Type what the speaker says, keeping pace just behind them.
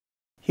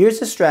Here's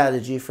a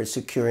strategy for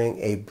securing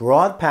a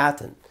broad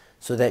patent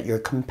so that your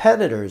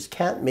competitors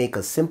can't make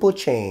a simple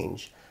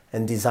change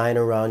and design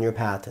around your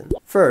patent.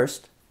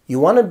 First, you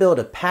want to build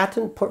a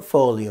patent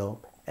portfolio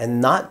and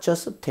not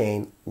just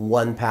obtain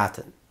one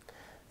patent.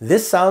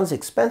 This sounds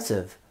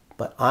expensive,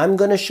 but I'm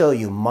going to show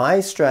you my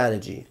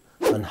strategy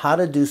on how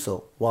to do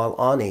so while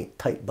on a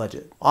tight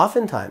budget.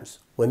 Oftentimes,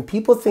 when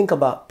people think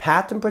about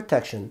patent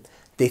protection,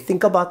 they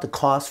think about the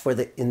cost for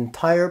the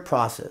entire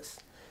process.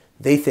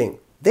 They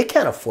think, they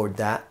can't afford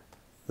that.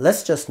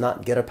 Let's just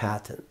not get a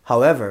patent.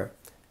 However,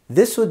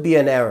 this would be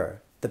an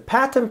error. The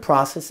patent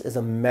process is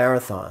a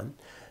marathon.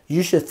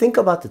 You should think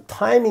about the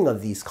timing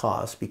of these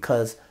costs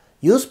because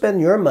you'll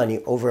spend your money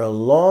over a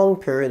long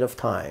period of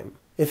time.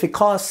 If it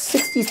costs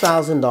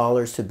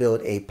 $60,000 to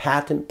build a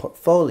patent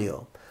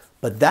portfolio,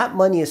 but that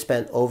money is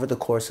spent over the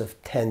course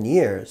of 10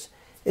 years,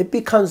 it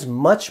becomes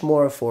much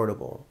more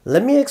affordable.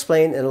 Let me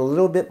explain in a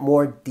little bit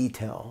more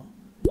detail.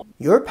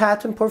 Your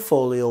patent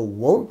portfolio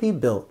won't be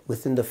built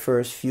within the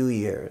first few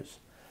years.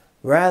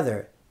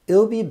 Rather,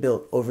 it'll be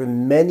built over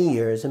many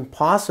years and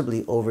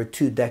possibly over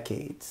 2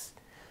 decades.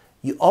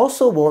 You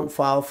also won't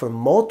file for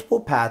multiple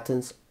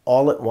patents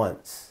all at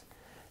once.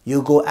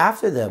 You'll go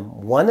after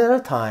them one at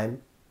a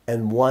time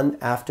and one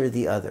after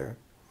the other.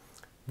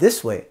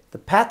 This way, the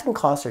patent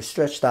costs are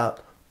stretched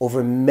out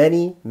over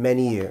many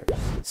years.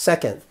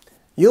 Second,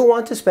 you'll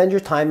want to spend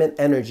your time and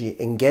energy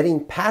in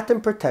getting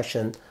patent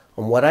protection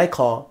on what I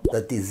call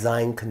the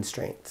design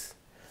constraints.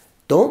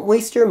 Don't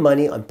waste your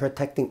money on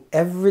protecting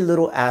every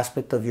little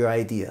aspect of your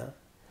idea.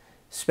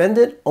 Spend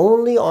it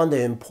only on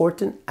the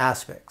important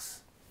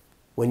aspects.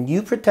 When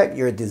you protect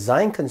your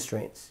design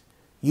constraints,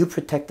 you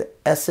protect the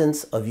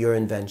essence of your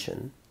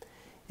invention.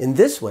 In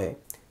this way,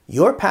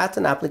 your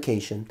patent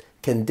application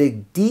can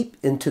dig deep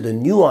into the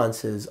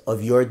nuances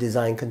of your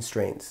design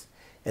constraints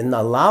and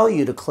allow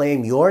you to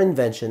claim your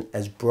invention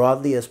as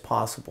broadly as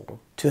possible.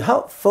 To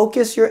help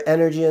focus your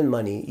energy and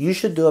money, you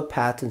should do a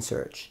patent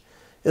search.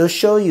 It'll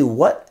show you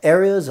what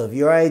areas of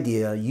your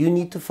idea you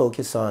need to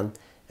focus on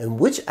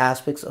and which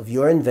aspects of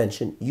your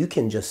invention you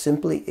can just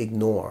simply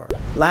ignore.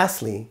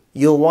 Lastly,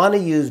 you'll want to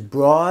use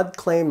broad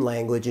claim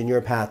language in your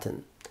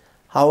patent.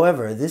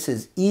 However, this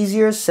is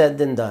easier said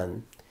than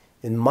done.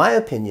 In my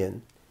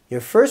opinion,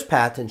 your first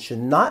patent should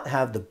not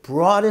have the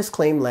broadest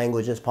claim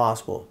language as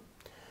possible.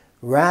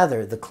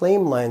 Rather, the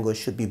claim language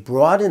should be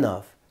broad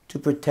enough to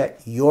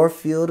protect your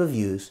field of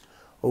use,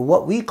 or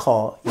what we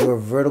call your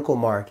vertical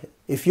market.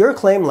 If your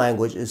claim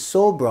language is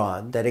so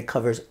broad that it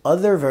covers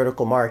other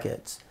vertical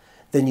markets,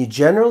 then you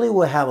generally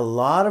will have a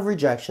lot of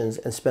rejections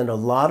and spend a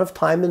lot of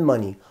time and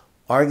money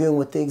arguing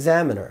with the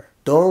examiner.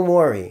 Don't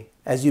worry,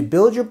 as you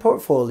build your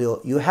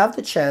portfolio, you have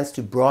the chance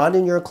to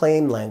broaden your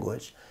claim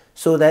language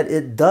so that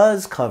it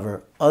does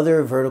cover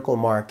other vertical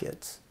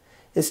markets.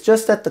 It's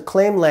just that the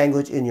claim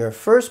language in your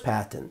first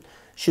patent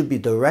should be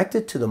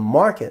directed to the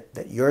market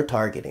that you're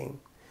targeting.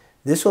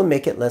 This will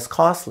make it less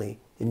costly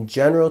in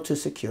general to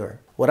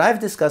secure. What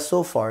I've discussed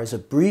so far is a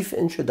brief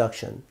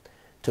introduction.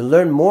 To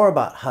learn more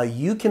about how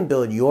you can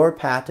build your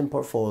patent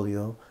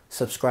portfolio,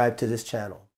 subscribe to this channel.